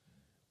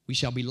 we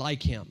shall be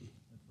like him,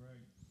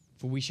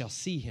 for we shall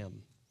see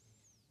him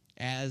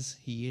as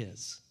he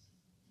is."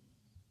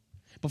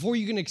 Before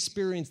you can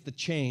experience the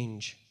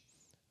change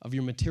of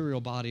your material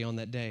body on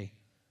that day,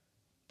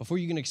 before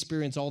you can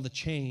experience all the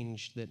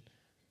change that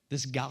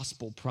this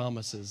gospel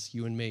promises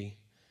you and me,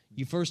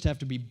 you first have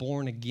to be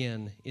born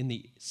again in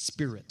the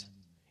spirit,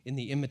 in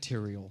the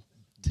immaterial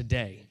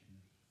today.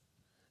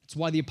 That's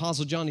why the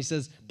Apostle John, he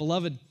says,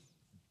 "Beloved,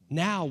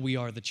 now we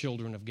are the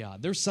children of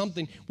God." There's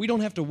something, we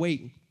don't have to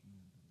wait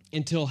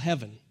until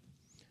heaven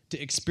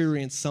to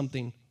experience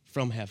something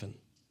from heaven.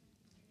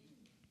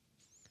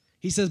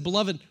 He says,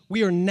 "Beloved,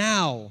 we are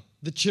now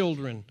the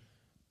children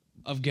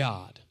of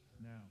God."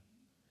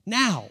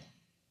 Now.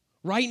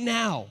 Right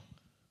now.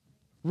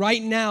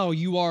 Right now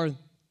you are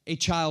a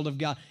child of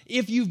God.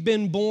 If you've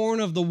been born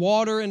of the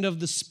water and of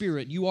the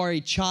Spirit, you are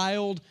a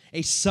child,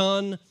 a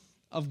son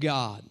of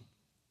God.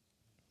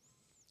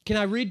 Can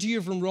I read to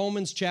you from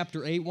Romans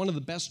chapter 8, one of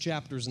the best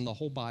chapters in the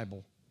whole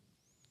Bible?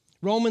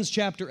 Romans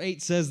chapter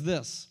 8 says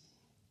this,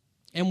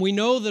 "And we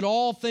know that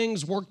all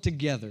things work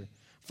together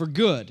for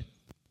good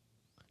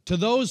to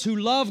those who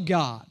love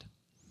God,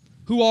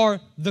 who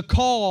are the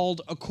called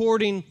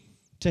according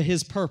to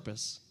his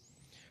purpose.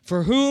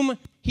 For whom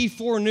he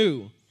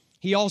foreknew,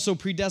 he also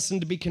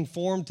predestined to be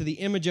conformed to the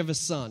image of his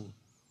Son,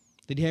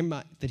 that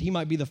he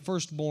might be the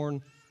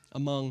firstborn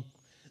among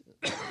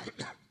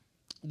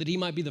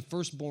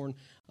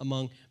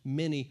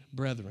many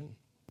brethren."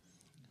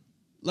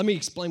 Let me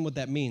explain what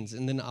that means,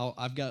 and then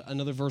I've got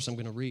another verse I'm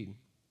going to read.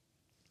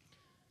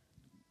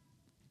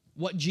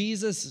 What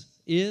Jesus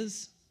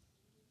is,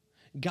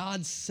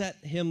 God set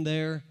him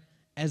there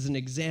as an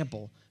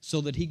example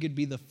so that he could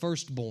be the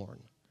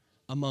firstborn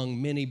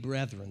among many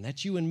brethren.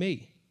 That's you and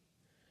me.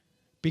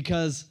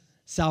 Because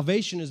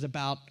salvation is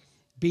about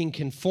being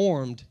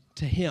conformed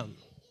to him.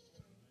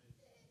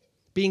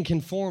 Being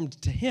conformed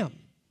to him.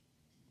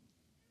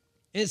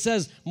 And it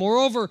says,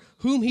 "Moreover,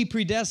 whom he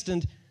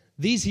predestined,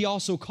 these he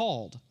also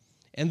called.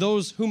 And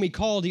those whom he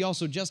called, he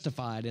also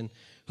justified. And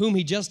whom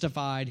he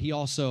justified, he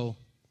also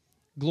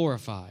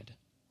glorified."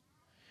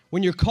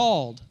 When you're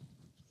called,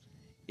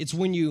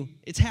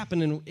 it's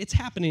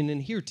happening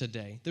in here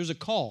today. There's a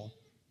call.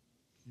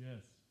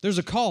 Yes. There's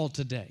a call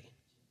today.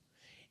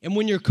 And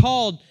when you're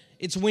called,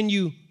 it's when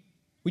you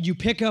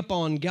pick up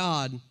on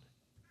God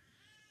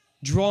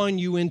drawing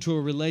you into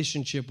a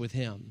relationship with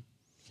him.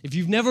 If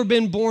you've never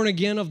been born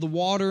again of the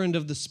water and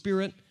of the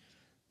Spirit,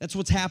 that's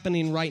what's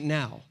happening right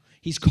now.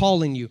 He's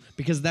calling you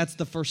because that's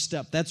the first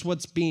step. That's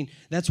what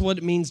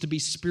it means to be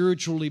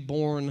spiritually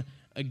born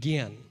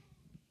again.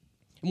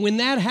 And when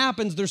that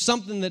happens, there's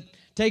something that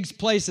takes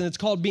place, and it's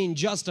called being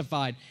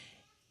justified.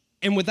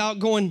 And without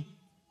going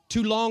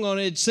too long on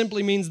it, it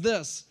simply means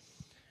this: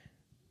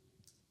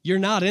 you're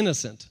not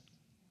innocent,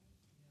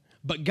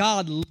 but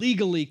God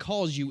legally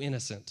calls you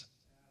innocent.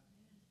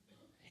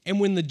 And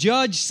when the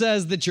judge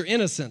says that you're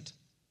innocent,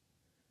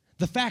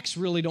 the facts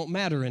really don't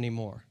matter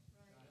anymore.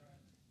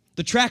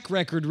 The track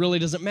record really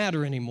doesn't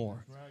matter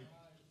anymore.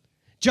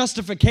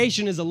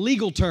 Justification is a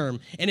legal term,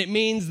 and it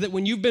means that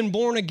when you've been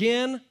born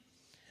again,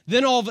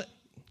 then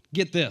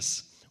get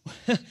this.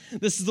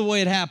 This is the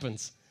way it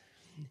happens.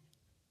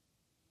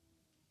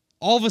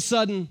 All of a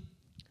sudden,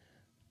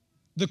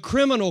 the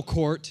criminal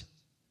court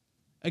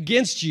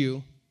against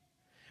you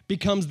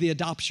becomes the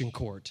adoption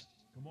court.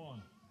 Come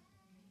on.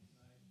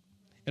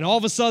 And all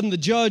of a sudden, the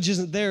judge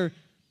isn't there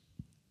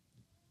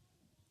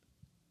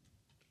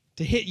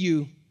to hit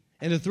you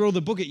and to throw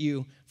the book at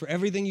you for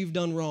everything you've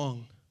done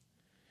wrong.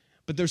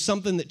 But there's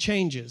something that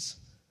changes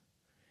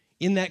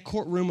in that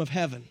courtroom of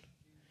heaven.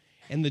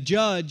 And the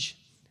judge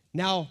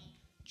now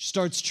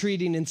starts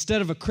treating,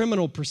 instead of a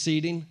criminal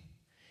proceeding,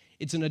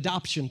 it's an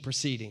adoption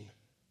proceeding.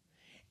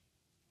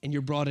 And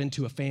you're brought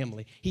into a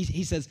family.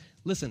 He says,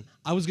 listen,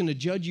 I was going to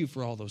judge you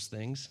for all those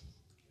things,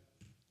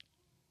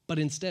 but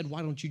instead,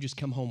 why don't you just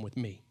come home with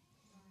me?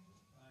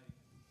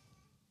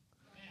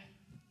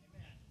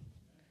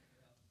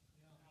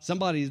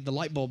 Somebody, the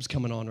light bulb's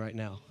coming on right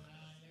now.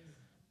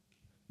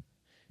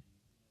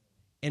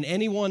 And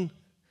anyone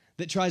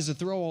that tries to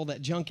throw all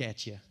that junk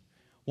at you,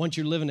 once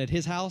you're living at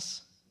his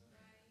house,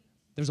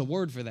 there's a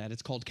word for that.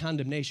 It's called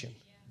condemnation.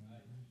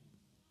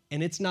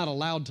 And it's not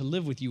allowed to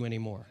live with you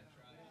anymore.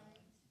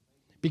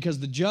 Because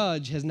the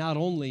judge has not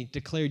only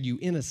declared you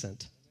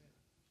innocent,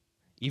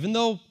 even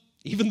though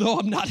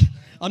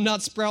I'm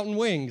not sprouting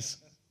wings,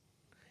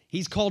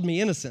 he's called me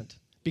innocent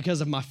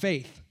because of my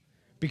faith.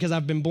 Because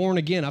I've been born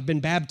again. I've been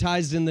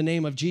baptized in the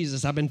name of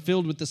Jesus. I've been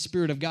filled with the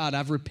Spirit of God.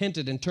 I've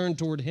repented and turned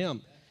toward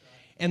him.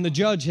 And the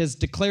judge has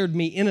declared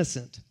me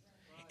innocent.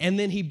 And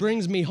then he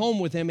brings me home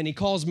with him and he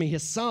calls me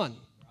his son.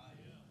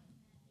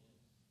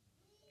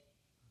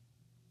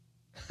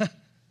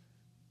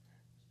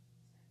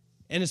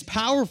 And as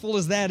powerful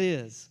as that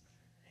is,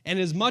 and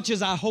as much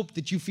as I hope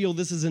that you feel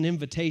this is an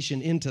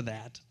invitation into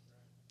that,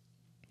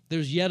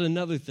 there's yet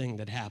another thing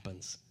that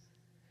happens.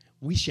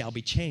 We shall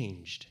be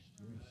changed.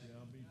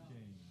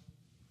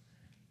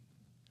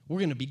 We're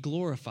going to be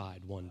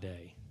glorified one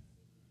day.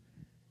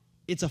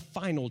 It's a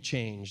final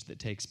change that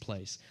takes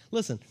place.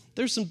 Listen,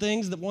 there's some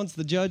things that once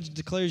the judge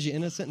declares you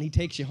innocent and he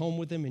takes you home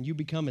with him and you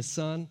become his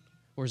son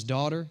or his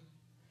daughter,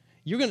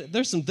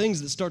 there's some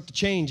things that start to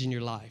change in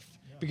your life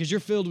because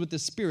you're filled with the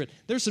Spirit.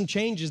 There's some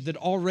changes that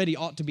already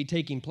ought to be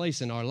taking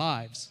place in our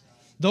lives.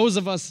 Those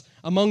of us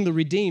among the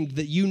redeemed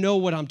that you know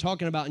what I'm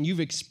talking about and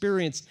you've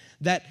experienced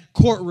that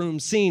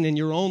courtroom scene in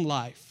your own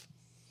life.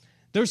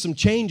 There's some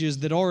changes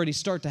that already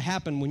start to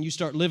happen when you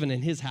start living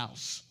in his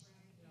house.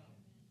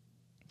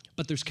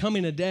 But there's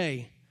coming a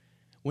day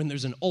when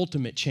there's an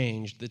ultimate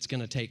change that's going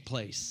to take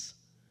place.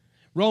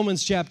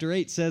 Romans chapter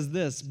 8 says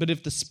this, but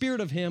if the Spirit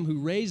of him who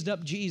raised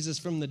up Jesus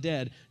from the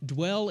dead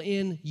dwell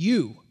in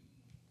you,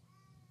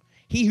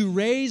 he who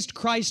raised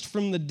Christ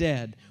from the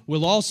dead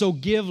will also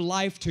give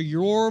life to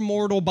your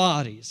mortal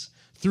bodies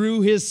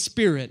through his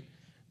Spirit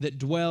that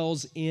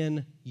dwells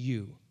in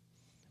you.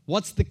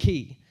 What's the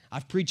key?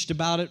 I've preached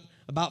about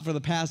for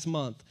the past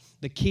month.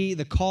 The key,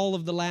 the call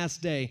of the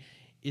last day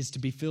is to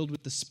be filled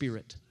with the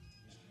Spirit,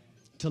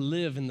 to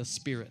live in the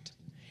Spirit.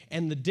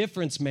 And the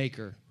difference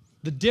maker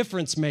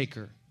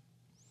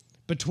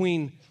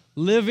between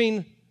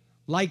living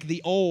like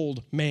the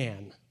old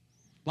man,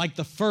 like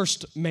the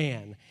first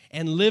man,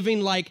 and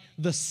living like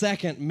the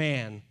second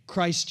man,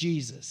 Christ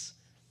Jesus,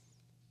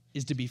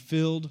 is to be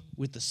filled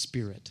with the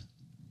Spirit,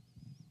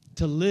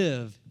 to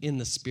live in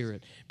the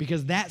Spirit.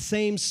 Because that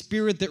same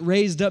Spirit that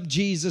raised up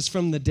Jesus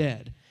from the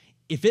dead,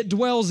 if it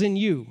dwells in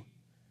you,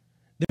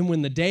 then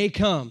when the day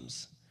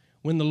comes,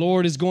 when the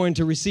Lord is going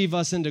to receive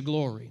us into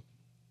glory,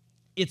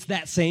 it's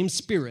that same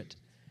Spirit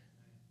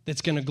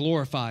that's going to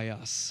glorify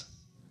us,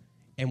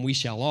 and we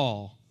shall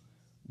all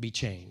be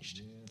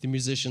changed. If the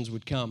musicians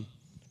would come.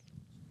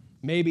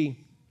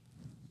 Maybe,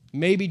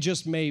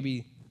 just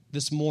maybe,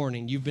 this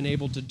morning you've been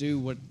able to do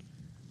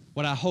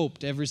what I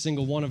hoped every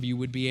single one of you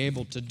would be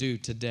able to do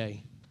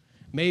today.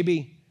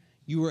 Maybe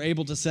you were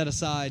able to set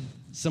aside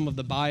some of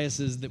the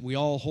biases that we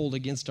all hold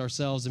against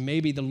ourselves, and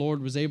maybe the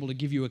Lord was able to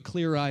give you a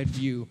clear-eyed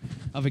view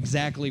of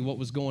exactly what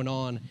was going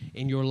on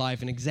in your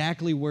life and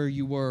exactly where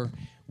you were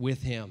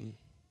with him.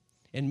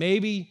 And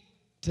maybe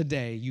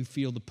today you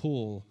feel the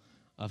pull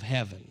of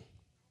heaven.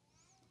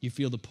 You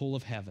feel the pull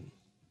of heaven.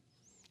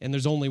 And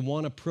there's only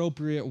one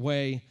appropriate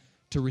way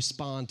to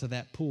respond to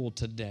that pull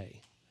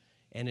today,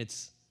 and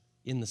it's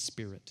in the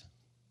Spirit.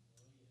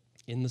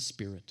 In the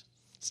Spirit.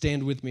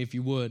 Stand with me if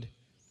you would.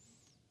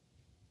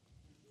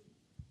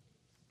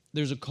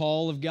 There's a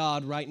call of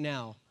God right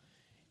now.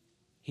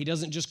 He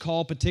doesn't just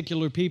call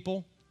particular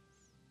people.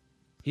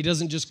 He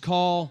doesn't just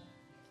call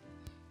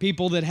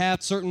people that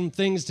have certain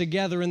things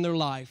together in their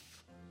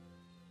life.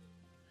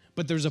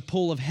 But there's a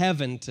pull of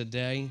heaven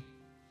today.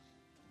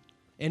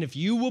 And if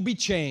you will be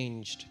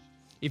changed,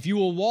 if you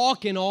will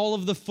walk in all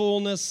of the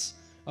fullness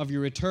of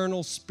your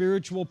eternal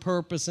spiritual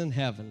purpose in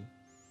heaven,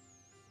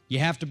 you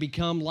have to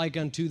become like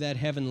unto that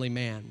heavenly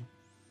man,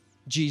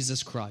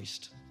 Jesus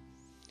Christ.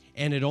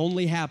 And it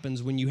only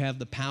happens when you have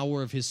the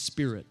power of his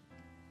Spirit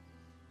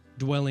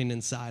dwelling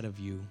inside of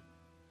you.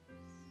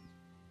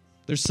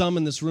 There's some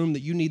in this room that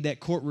you need that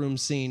courtroom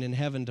scene in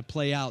heaven to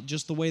play out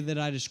just the way that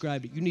I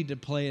described it. You need to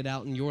play it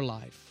out in your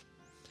life.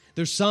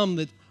 There's some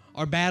that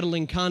are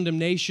battling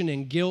condemnation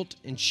and guilt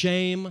and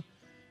shame,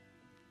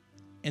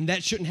 and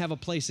that shouldn't have a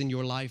place in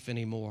your life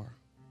anymore.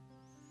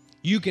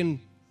 You can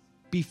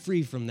be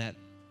free from that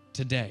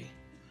today.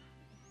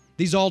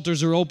 These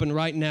altars are open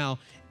right now.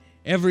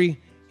 Every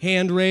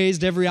hand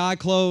raised, every eye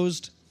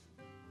closed.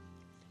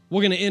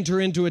 We're going to enter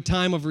into a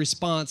time of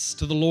response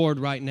to the Lord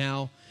right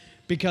now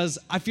because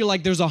I feel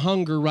like there's a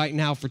hunger right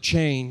now for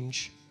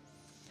change.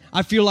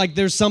 I feel like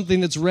there's something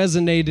that's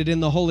resonated in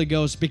the Holy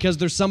Ghost because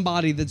there's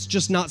somebody that's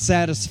just not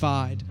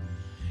satisfied.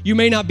 You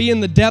may not be in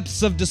the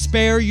depths of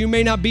despair. You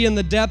may not be in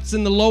the depths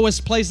in the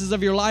lowest places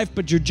of your life,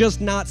 but you're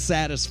just not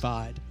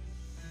satisfied.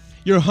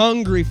 You're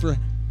hungry for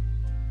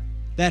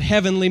that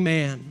heavenly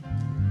man.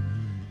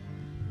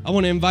 I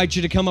want to invite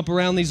you to come up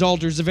around these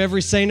altars of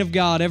every saint of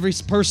God, every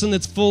person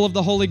that's full of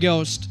the Holy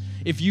Ghost.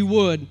 If you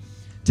would,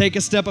 take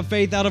a step of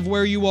faith out of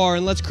where you are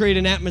and let's create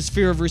an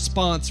atmosphere of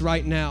response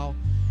right now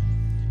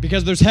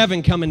because there's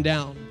heaven coming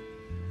down.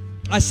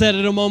 I said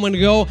it a moment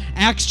ago,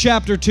 Acts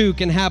chapter 2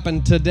 can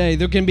happen today.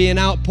 There can be an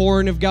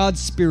outpouring of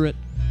God's Spirit.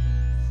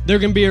 There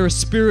can be a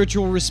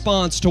spiritual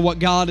response to what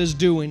God is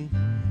doing.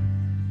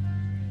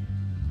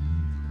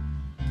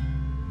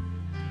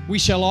 We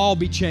shall all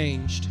be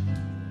changed.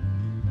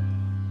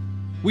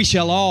 We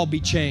shall all be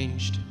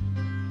changed.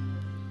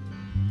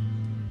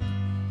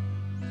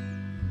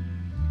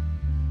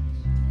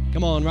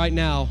 Come on, right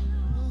now,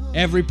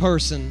 every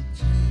person,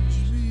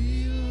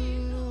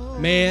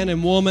 man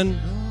and woman,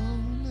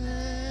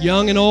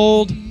 young and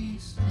old,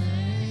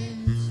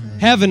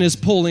 heaven is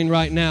pulling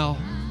right now.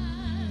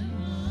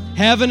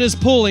 Heaven is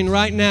pulling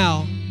right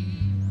now.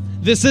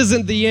 This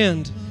isn't the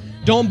end.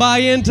 Don't buy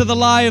into the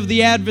lie of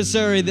the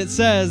adversary that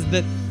says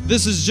that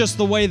this is just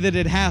the way that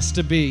it has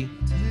to be.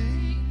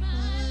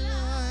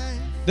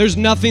 There's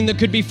nothing that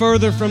could be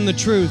further from the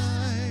truth.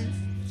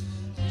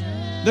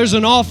 There's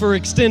an offer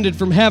extended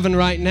from heaven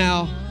right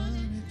now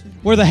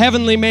where the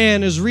heavenly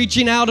man is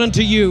reaching out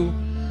unto you.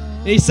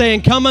 He's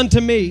saying, come unto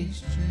me.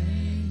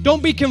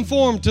 Don't be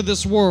conformed to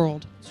this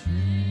world.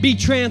 Be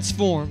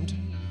transformed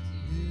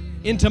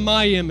into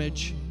my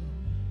image.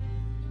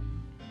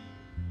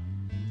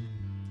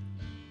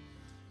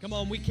 Come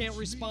on, we can't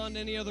respond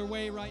any other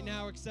way right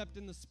now except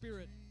in the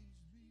Spirit.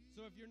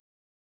 So if you're